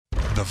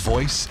The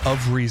voice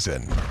of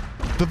reason.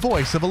 The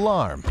voice of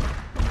alarm.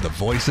 The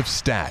voice of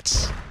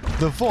stats.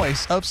 The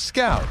voice of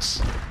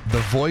scouts. The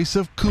voice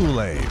of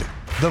Kool-Aid.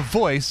 The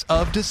voice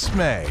of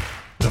dismay.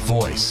 The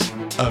voice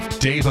of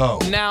Dave-O.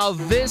 Now,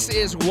 this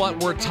is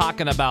what we're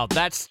talking about.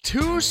 That's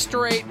 2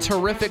 straight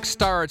terrific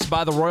starts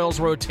by the Royals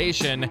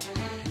rotation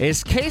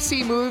as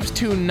KC moves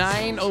to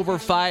 9 over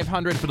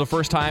 500 for the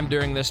first time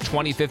during this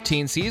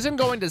 2015 season,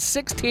 going to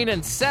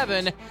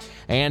 16-7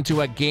 and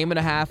to a 1.5 game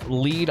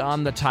lead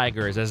on the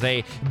Tigers as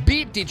they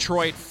beat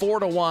Detroit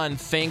 4-1,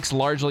 thanks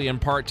largely in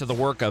part to the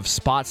work of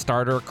spot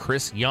starter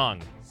Chris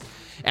Young.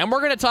 And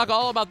we're going to talk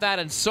all about that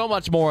and so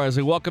much more as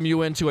we welcome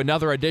you into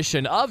another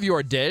edition of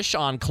Your Dish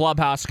on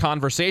Clubhouse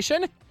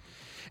Conversation.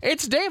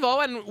 It's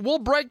Dave-O, and we'll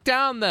break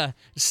down the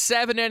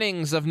 7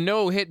 innings of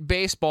no-hit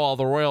baseball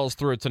the Royals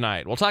threw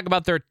tonight. We'll talk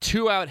about their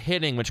 2-out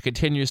hitting, which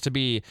continues to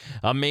be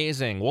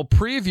amazing. We'll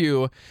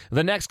preview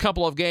the next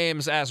couple of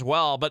games as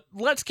well, but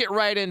let's get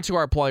right into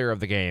our player of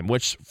the game,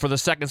 which for the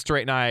second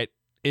straight night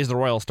is the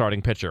Royals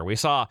starting pitcher. We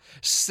saw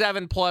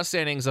 7+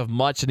 innings of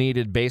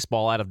much-needed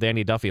baseball out of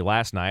Danny Duffy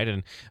last night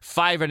and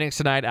 5 innings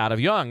tonight out of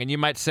Young. And you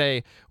might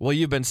say, well,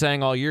 you've been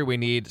saying all year we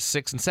need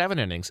 6 and 7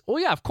 innings.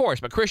 Well, yeah, of course,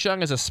 but Chris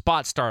Young is a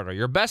spot starter.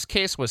 Your best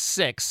case was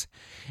 6,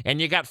 and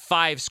you got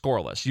 5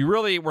 scoreless. You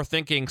really were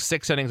thinking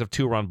 6 innings of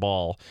 2-run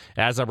ball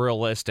as a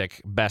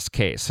realistic best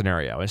case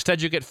scenario. Instead,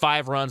 you get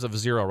 5 runs of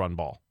 0-run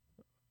ball.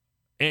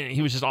 And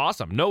he was just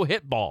awesome. No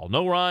hit ball,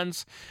 no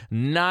runs,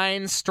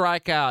 9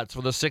 strikeouts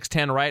with a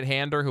 6'10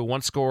 right-hander who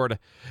once scored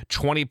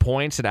 20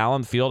 points at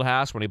Allen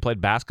Fieldhouse when he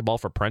played basketball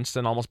for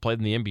Princeton, almost played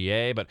in the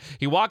NBA. But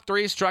he walked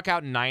 3, struck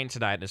out 9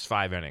 tonight in his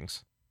 5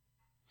 innings.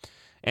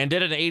 And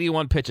did it in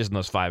 81 pitches in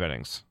those 5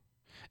 innings.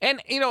 And,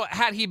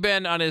 had he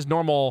been on his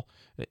normal,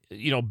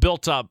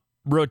 built-up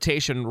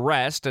rotation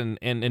rest and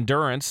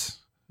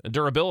endurance,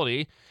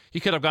 durability, he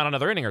could have gone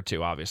another inning or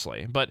 2,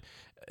 obviously. But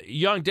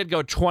Young did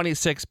go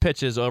 26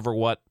 pitches over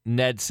what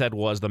Ned said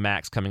was the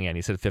max coming in.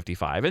 He said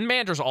 55. And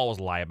managers always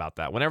lie about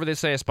that. Whenever they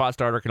say a spot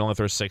starter can only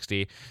throw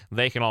 60,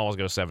 they can always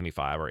go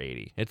 75 or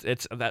 80.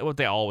 It's that what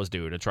they always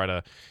do to try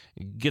to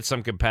get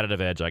some competitive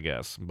edge, I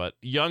guess. But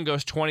Young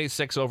goes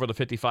 26 over the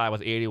 55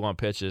 with 81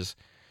 pitches.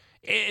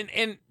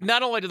 And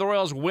not only did the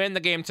Royals win the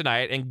game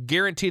tonight and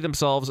guarantee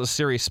themselves a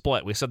series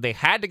split, we said they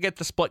had to get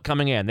the split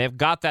coming in. They've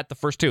got that the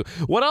first 2.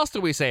 What else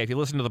did we say if you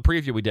listen to the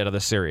preview we did of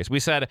this series? We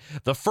said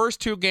the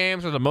first 2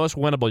 games are the most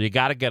winnable. You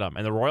got to get them.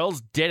 And the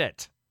Royals did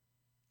it.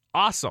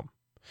 Awesome.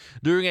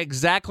 Doing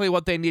exactly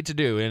what they need to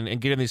do in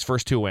getting these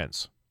first 2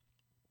 wins.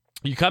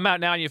 You come out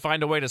now and you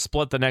find a way to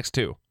split the next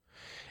 2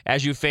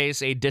 as you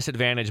face a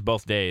disadvantage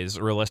both days,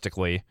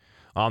 realistically,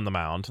 on the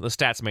mound. The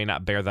stats may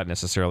not bear that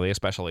necessarily,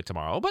 especially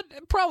tomorrow, but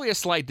probably a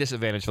slight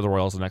disadvantage for the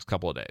Royals the next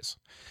couple of days.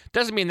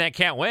 Doesn't mean they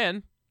can't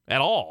win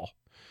at all.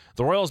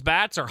 The Royals'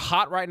 bats are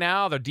hot right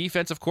now. Their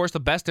defense, of course, the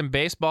best in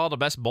baseball, the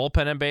best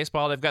bullpen in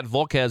baseball. They've got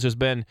Volquez, who's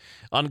been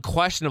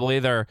unquestionably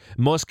their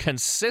most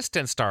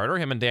consistent starter,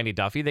 him and Danny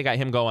Duffy. They got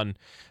him going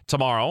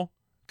tomorrow,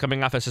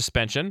 coming off a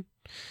suspension.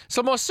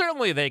 So most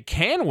certainly they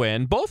can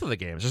win both of the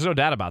games. There's no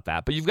doubt about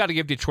that. But you've got to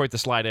give Detroit the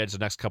slight edge the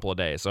next couple of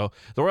days. So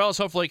the Royals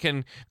hopefully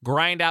can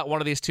grind out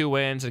one of these 2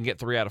 wins and get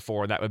 3 out of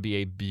 4. And that would be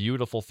a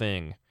beautiful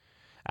thing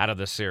out of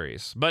this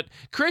series. But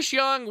Chris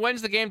Young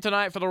wins the game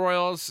tonight for the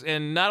Royals.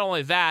 And not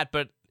only that,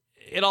 but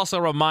it also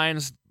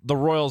reminds the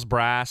Royals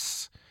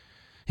brass,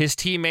 his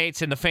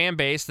teammates, and the fan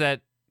base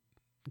that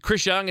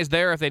Chris Young is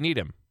there if they need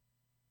him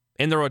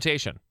in the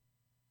rotation.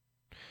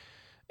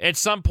 At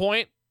some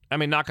point,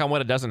 knock on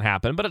wood, it doesn't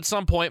happen, but at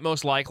some point,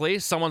 most likely,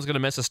 someone's going to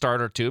miss a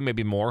start or 2,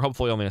 maybe more,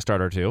 hopefully only a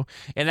start or 2,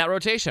 in that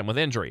rotation with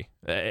injury.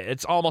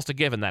 It's almost a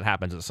given that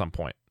happens at some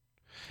point.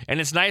 And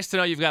it's nice to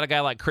know you've got a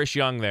guy like Chris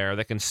Young there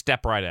that can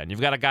step right in.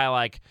 You've got a guy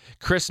like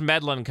Chris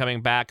Medlin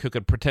coming back who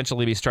could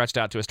potentially be stretched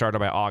out to a starter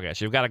by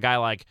August. You've got a guy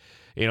like,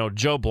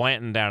 Joe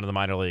Blanton down in the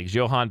minor leagues,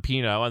 Johan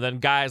Pino, and then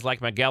guys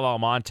like Miguel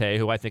Almonte,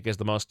 who I think is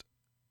the most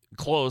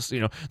close,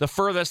 the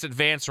furthest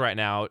advanced right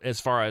now as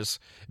far as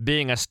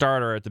being a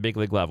starter at the big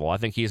league level. I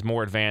think he's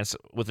more advanced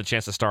with a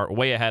chance to start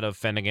way ahead of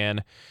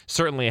Finnegan,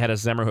 certainly ahead of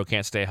Zimmer, who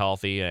can't stay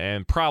healthy,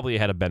 and probably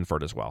ahead of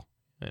Benford as well,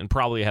 and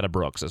probably ahead of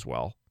Brooks as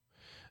well.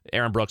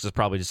 Aaron Brooks is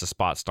probably just a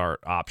spot start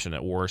option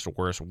at worst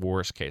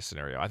case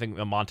scenario. I think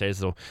Monte is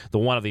the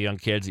one of the young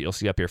kids that you'll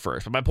see up here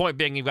first. But my point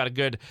being, you've got a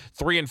good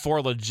 3 and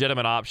 4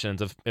 legitimate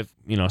options if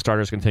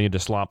starters continue to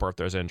slump or if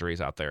there's injuries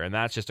out there, and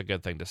that's just a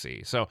good thing to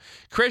see. So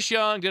Chris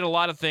Young did a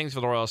lot of things for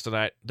the Royals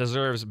tonight,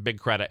 deserves big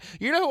credit.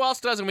 You know who else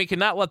does, and we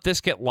cannot let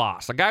this get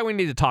lost. A guy we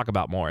need to talk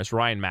about more is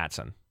Ryan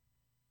Madson.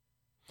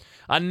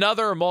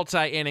 Another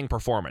multi-inning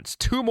performance.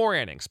 2 more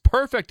innings.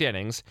 Perfect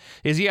innings.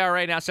 His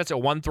ERA now sits at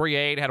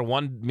 1.38. Had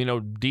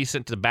one,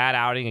 decent to bad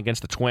outing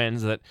against the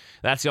Twins.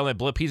 That's the only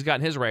blip he's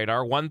got in his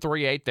radar.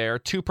 1.38 there.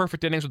 2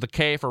 perfect innings with the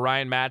K for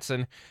Ryan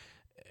Madson.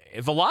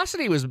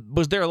 velocity was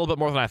there a little bit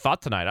more than I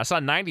thought tonight. I saw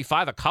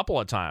 95 a couple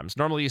of times.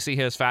 Normally you see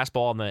his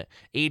fastball in the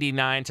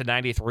 89 to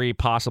 93,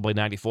 possibly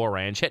 94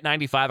 range. Hit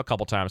 95 a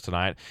couple times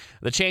tonight.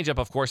 The changeup,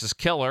 of course, is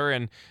killer,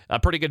 and a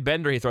pretty good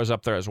bender he throws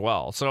up there as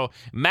well. So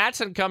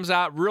Madsen comes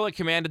out, really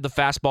commanded the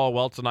fastball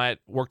well tonight,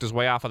 worked his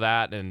way off of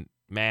that, and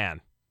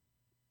man,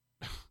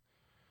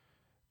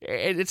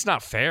 it's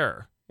not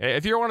fair.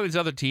 If you're one of these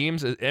other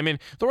teams, I mean,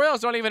 the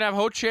Royals don't even have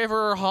Hochevar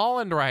or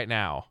Holland right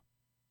now.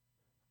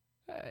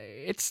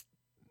 It's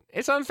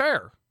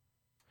unfair.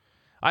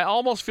 I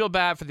almost feel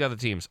bad for the other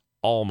teams.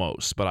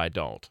 Almost, but I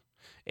don't.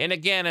 And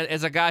again,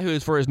 as a guy who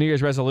is, for his New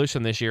Year's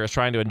resolution this year, is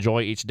trying to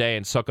enjoy each day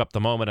and soak up the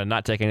moment and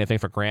not take anything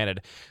for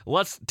granted,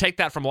 let's take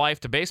that from life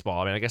to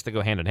baseball. I mean, I guess they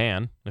go hand in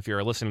hand. If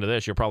you're listening to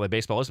this, you're probably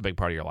baseball is a big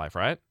part of your life,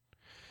 right?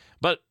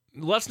 But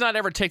let's not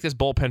ever take this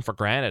bullpen for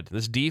granted.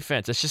 This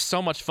defense, it's just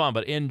so much fun,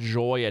 but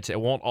enjoy it. It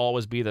won't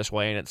always be this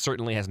way, and it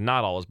certainly has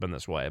not always been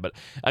this way. But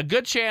a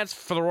good chance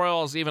for the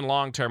Royals, even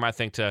long-term, I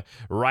think, to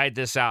ride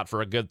this out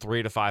for a good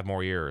 3 to 5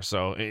 more years.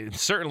 So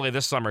certainly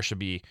this summer should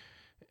be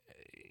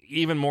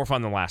even more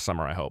fun than last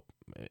summer, I hope.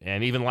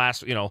 And even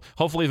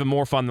hopefully even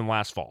more fun than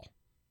last fall.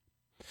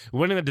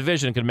 Winning the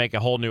division could make a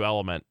whole new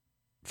element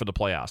for the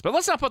playoffs. But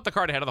let's not put the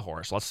cart ahead of the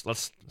horse.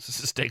 Let's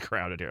stay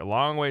grounded here.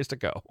 Long ways to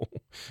go.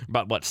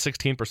 About,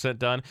 16%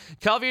 done.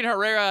 Kelvin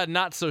Herrera,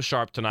 not so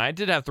sharp tonight.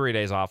 Did have 3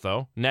 days off,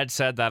 though. Ned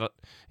said that,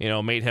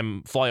 made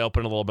him fly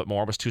open a little bit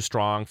more. Was too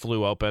strong.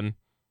 Flew open.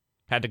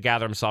 Had to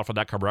gather himself for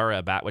that Cabrera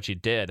at bat, which he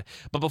did.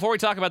 But before we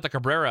talk about the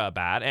Cabrera at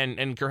bat,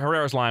 and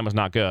Herrera's line was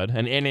not good.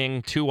 An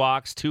inning, 2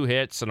 walks, 2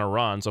 hits, and a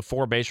run. So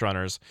 4 base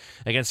runners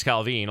against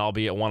Calvin,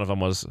 albeit one of them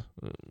was,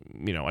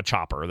 a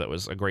chopper that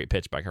was a great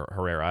pitch by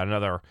Herrera.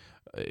 Another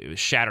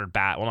shattered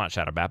bat. Well, not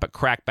shattered bat, but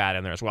cracked bat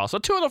in there as well. So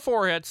 2 of the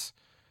 4 hits.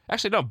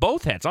 Actually, no,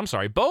 both hits. I'm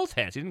sorry, both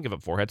hits. He didn't give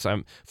up 4 hits.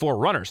 4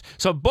 runners.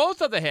 So both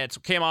of the hits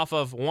came off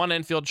of 1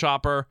 infield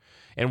chopper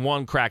and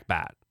 1 cracked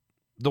bat.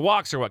 The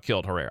walks are what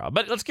killed Herrera.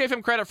 But let's give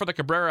him credit for the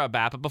Cabrera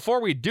bat. But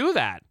before we do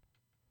that,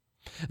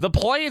 the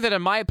play that,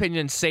 in my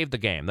opinion, saved the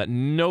game that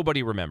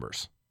nobody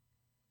remembers.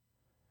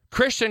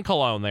 Christian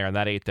Colon there in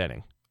that 8th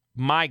inning.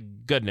 My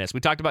goodness. We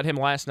talked about him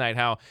last night,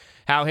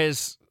 how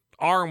his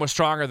arm was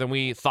stronger than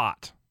we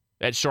thought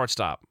at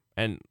shortstop,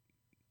 and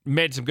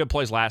made some good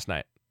plays last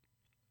night.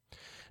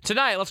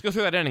 Tonight, let's go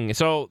through that inning.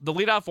 So the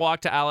leadoff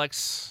walk to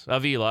Alex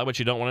Avila, which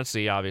you don't want to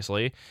see,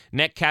 obviously.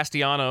 Nick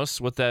Castellanos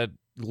with the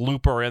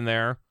looper in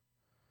there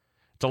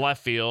to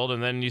left field,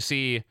 and then you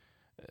see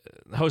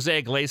Jose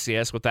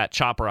Iglesias with that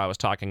chopper I was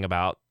talking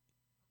about.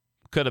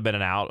 Could have been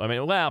an out. I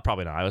mean, well,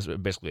 probably not. It was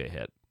basically a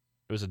hit.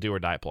 It was a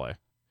do-or-die play.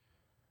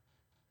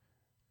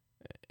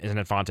 And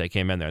Infante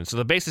came in there. And so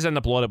the bases end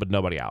up loaded with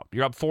nobody out.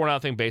 You're up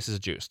 4-0, bases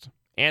juiced.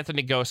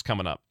 Anthony Gose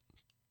coming up.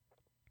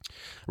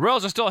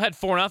 Royals are still ahead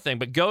 4-0,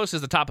 but Gose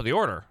is the top of the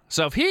order.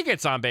 So if he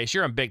gets on base,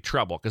 you're in big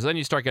trouble, because then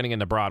you start getting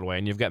into Broadway,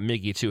 and you've got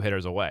Miggy 2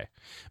 hitters away.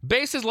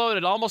 Bases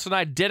loaded, almost an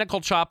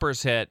identical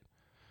choppers hit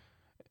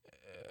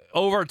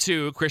over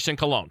to Christian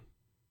Colon.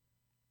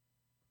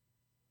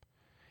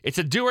 It's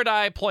a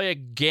do-or-die play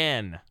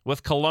again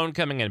with Colon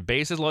coming in.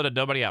 Bases loaded,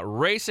 nobody out.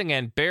 Racing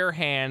in, bare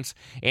hands,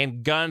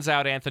 and guns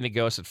out Anthony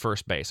Gose at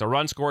first base. A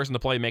run scores in the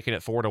play, making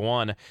it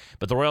 4-1.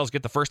 But the Royals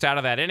get the first out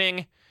of that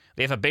inning.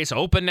 They have a base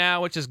open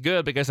now, which is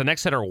good because the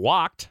next hitter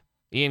walked,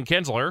 Ian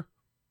Kinsler.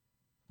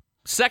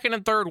 Second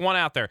and third, 1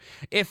 out there.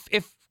 If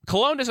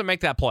Colon doesn't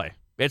make that play,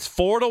 it's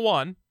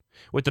 4-1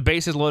 with the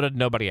bases loaded,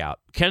 nobody out.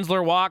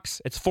 Kinsler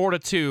walks, it's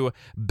 4-2,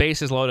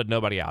 bases loaded,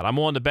 nobody out. I'm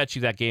willing to bet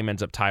you that game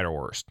ends up tied or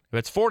worse. If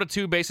it's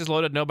 4-2, bases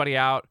loaded, nobody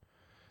out,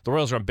 the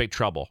Royals are in big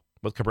trouble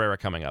with Cabrera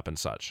coming up and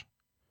such.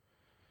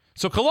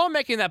 So Colon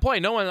making that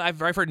play, I've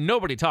heard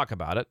nobody talk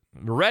about it,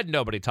 read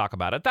nobody talk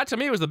about it. That to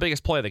me was the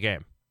biggest play of the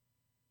game.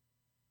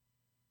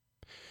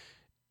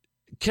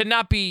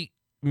 Cannot be,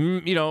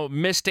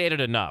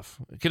 misstated enough.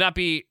 Cannot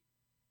be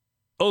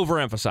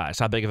overemphasized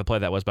how big of a play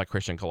that was by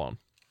Christian Colon.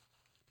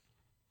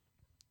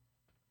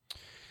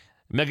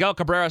 Miguel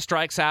Cabrera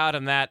strikes out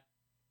in that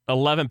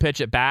 11-pitch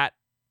at bat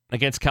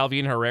against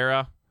Kelvin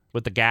Herrera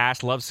with the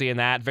gas. Love seeing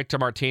that. Victor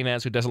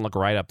Martinez, who doesn't look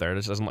right up there,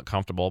 just doesn't look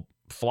comfortable,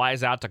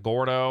 flies out to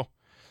Gordo,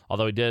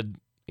 although he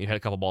hit a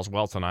couple balls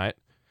well tonight.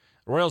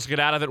 Royals get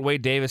out of it.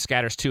 Wade Davis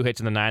scatters 2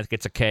 hits in the 9th,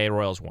 gets a K.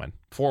 Royals win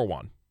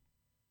 4-1.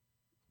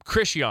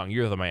 Chris Young,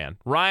 you're the man.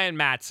 Ryan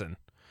Madsen,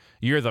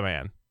 you're the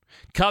man.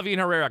 Kelvin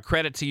Herrera,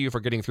 credit to you for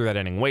getting through that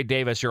inning. Wade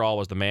Davis, you're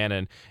always the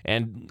man.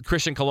 And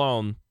Christian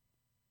Colon,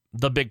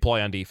 the big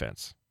play on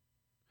defense.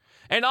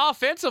 And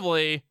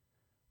offensively,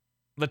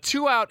 the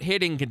 2-out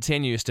hitting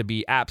continues to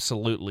be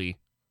absolutely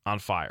on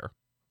fire.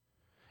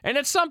 And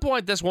at some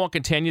point, this won't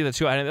continue.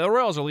 The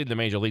Royals are leading the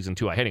major leagues in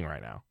 2-out hitting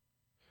right now.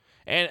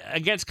 And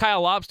against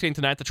Kyle Lobstein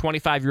tonight, the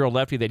 25-year-old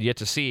lefty they'd yet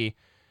to see,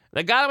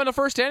 they got him in the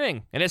first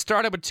inning, and it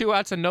started with 2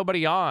 outs and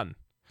nobody on.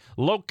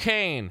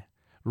 Locane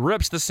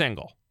rips the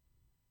single.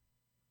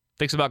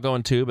 Thinks about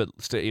going 2, but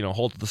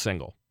holds the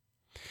single.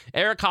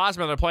 Eric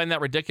Hosmer, they're playing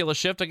that ridiculous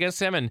shift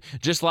against him, and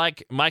just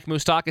like Mike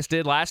Moustakas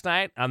did last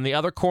night on the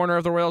other corner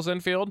of the Royals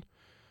infield,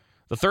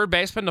 the first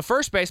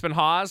baseman,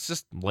 Haas,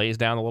 just lays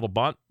down a little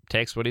bunt,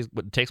 Takes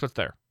what's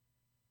there.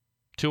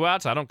 2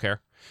 outs, I don't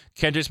care.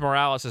 Kendrys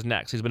Morales is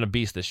next. He's been a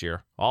beast this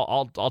year.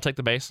 I'll take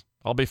the base.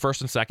 I'll be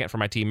first and second for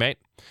my teammate,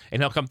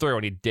 and he'll come through,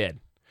 and he did.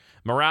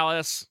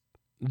 Morales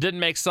didn't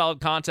make solid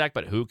contact,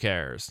 but who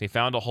cares? He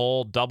found a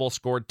hole, double,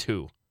 scored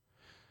 2.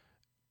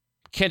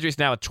 Kendrys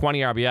now with 20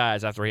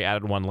 RBIs after he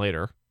added 1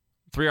 later.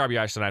 3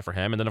 RBIs tonight for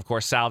him, and then, of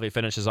course, Salvi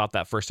finishes off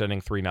that first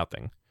inning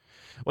 3-0.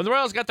 When the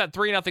Royals got that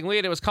 3-0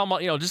 lead, it was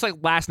just like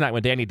last night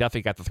when Danny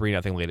Duffy got the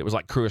 3-0 lead. It was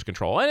like cruise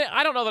control. And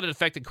I don't know that it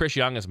affected Chris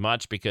Young as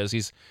much because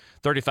he's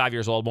 35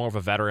 years old, more of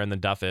a veteran than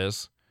Duff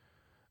is.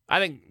 I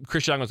think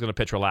Chris Young was going to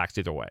pitch relaxed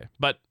either way,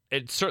 but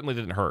it certainly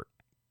didn't hurt.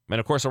 And,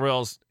 of course, the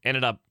Royals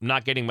ended up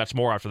not getting much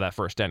more after that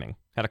first inning.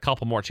 Had a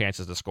couple more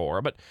chances to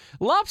score, but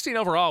Lopstein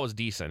overall was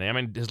decent. I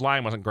mean, his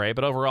line wasn't great,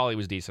 but overall he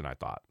was decent, I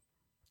thought.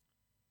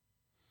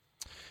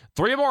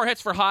 3 more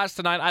hits for Haas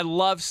tonight. I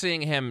love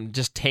seeing him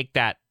just take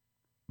that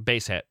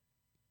base hit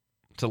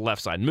to the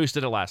left side. Moose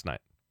did it last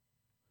night.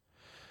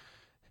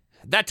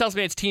 That tells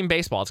me it's team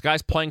baseball. It's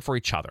guys playing for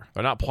each other.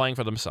 They're not playing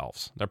for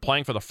themselves. They're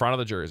playing for the front of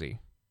the jersey.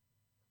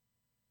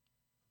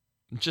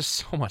 Just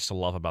so much to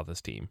love about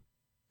this team.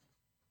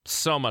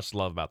 So much to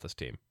love about this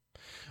team.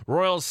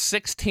 Royals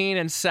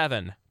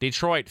 16-7.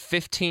 Detroit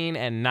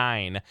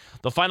 15-9.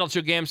 The final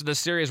 2 games of this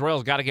series,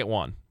 Royals got to get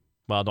one.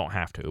 Well, don't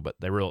have to, but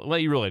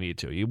you really need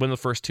to. You win the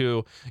first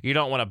 2. You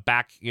don't want to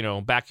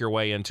back your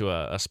way into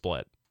a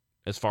split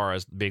as far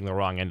as being the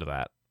wrong end of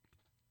that.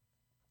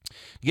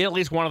 Get at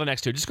least one of the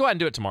next 2. Just go ahead and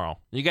do it tomorrow.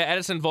 You got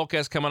Edinson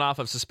Volquez coming off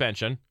of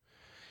suspension.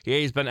 Yeah,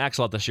 he's been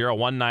excellent this year. A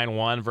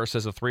 1.91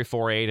 versus a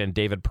 3.48, and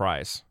David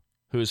Price,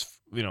 whose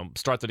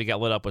start that he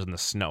got lit up was in the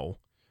snow.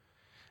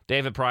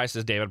 David Price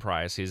is David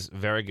Price. He's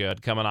very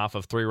good. Coming off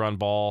of 3-run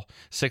ball,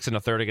 6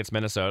 1/3 against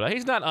Minnesota.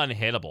 He's not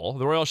unhittable.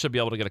 The Royals should be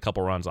able to get a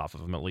couple runs off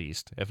of him at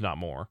least, if not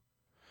more.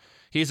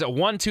 He's at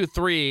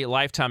 1.23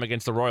 lifetime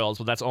against the Royals,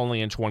 but that's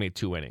only in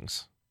 22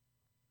 innings.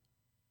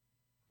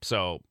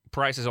 So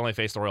Price has only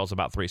faced the Royals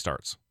about 3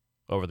 starts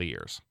over the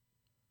years.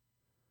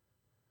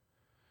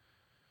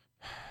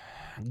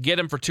 Get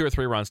him for 2 or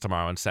 3 runs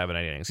tomorrow in 7,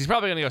 8 innings. He's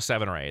probably going to go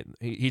 7 or 8.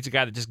 He's a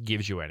guy that just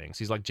gives you innings.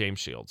 He's like James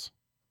Shields.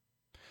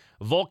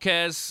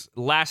 Volquez,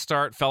 last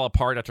start, fell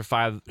apart after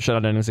 5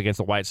 shutout innings against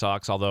the White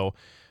Sox, although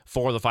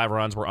 4 of the 5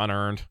 runs were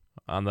unearned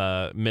on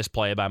the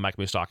misplay by Mike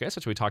Moustakas,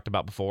 which we talked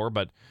about before.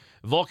 But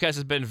Volquez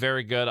has been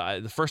very good.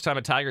 The first time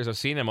the Tigers have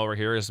seen him over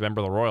here is a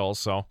member of the Royals,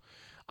 so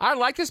I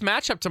like this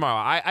matchup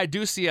tomorrow. I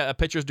do see a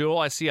pitcher's duel.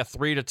 I see a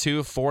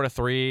 3-2,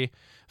 4-3,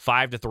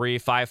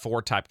 5-3,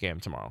 5-4 type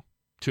game tomorrow.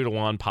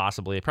 2-1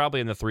 possibly,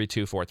 probably in the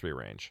 3-2, 4-3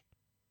 range.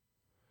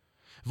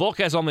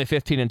 Volquez only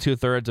 15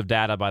 2/3 of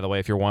data, by the way,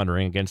 if you're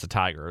wondering, against the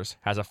Tigers.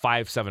 Has a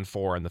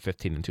 5.74 in the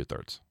 15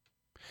 2/3.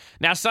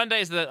 Now,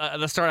 Sunday's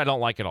the start I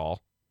don't like at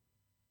all.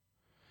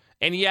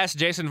 And yes,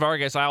 Jason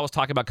Vargas, I always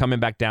talk about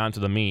coming back down to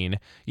the mean.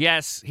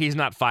 Yes, he's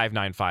not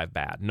 5.95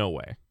 bad. No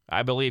way.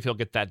 I believe he'll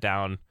get that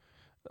down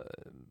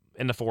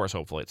in the 4s,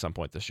 hopefully, at some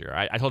point this year.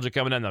 I told you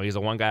coming in, though, he's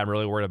the one guy I'm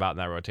really worried about in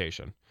that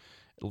rotation.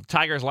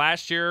 Tigers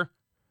last year,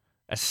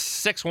 a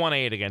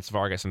 6.18 against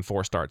Vargas in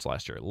 4 starts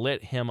last year.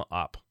 Lit him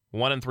up.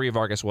 1-3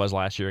 Vargas was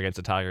last year against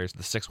the Tigers,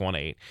 the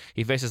 6.18.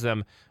 He faces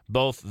them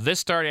both this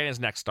start and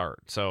his next start.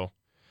 So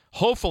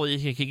hopefully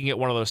he can get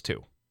one of those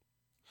 2.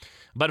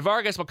 But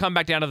Vargas will come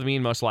back down to the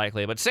mean most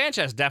likely. But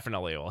Sanchez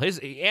definitely will. His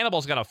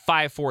Animal's got a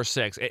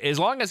 5.46. As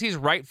long as he's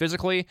right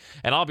physically,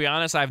 and I'll be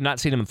honest, I've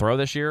not seen him throw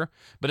this year,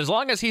 but as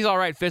long as he's all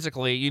right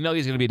physically, you know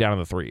he's going to be down in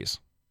the 3s.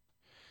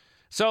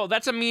 So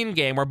that's a mean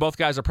game where both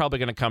guys are probably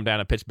going to come down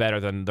and pitch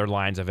better than their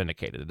lines have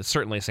indicated. It's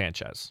certainly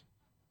Sanchez.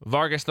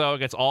 Vargas, though,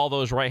 gets all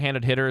those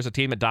right-handed hitters, a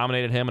team that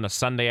dominated him on a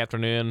Sunday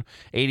afternoon,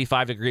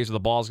 85 degrees where the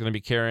ball is going to be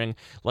carrying.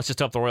 Let's just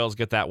hope the Royals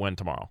get that win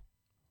tomorrow.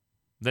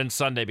 Then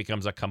Sunday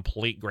becomes a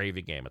complete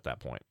gravy game at that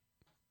point.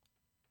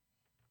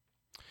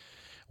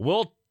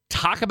 We'll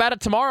talk about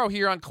it tomorrow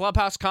here on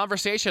Clubhouse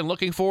Conversation.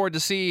 Looking forward to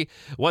see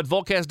what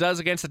Volquez does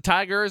against the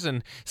Tigers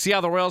and see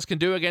how the Royals can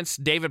do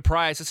against David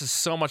Price. This is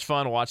so much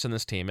fun watching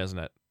this team, isn't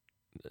it?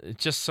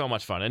 It's just so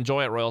much fun.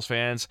 Enjoy it, Royals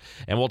fans,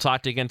 and we'll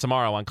talk to you again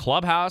tomorrow on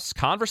Clubhouse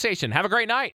Conversation. Have a great night.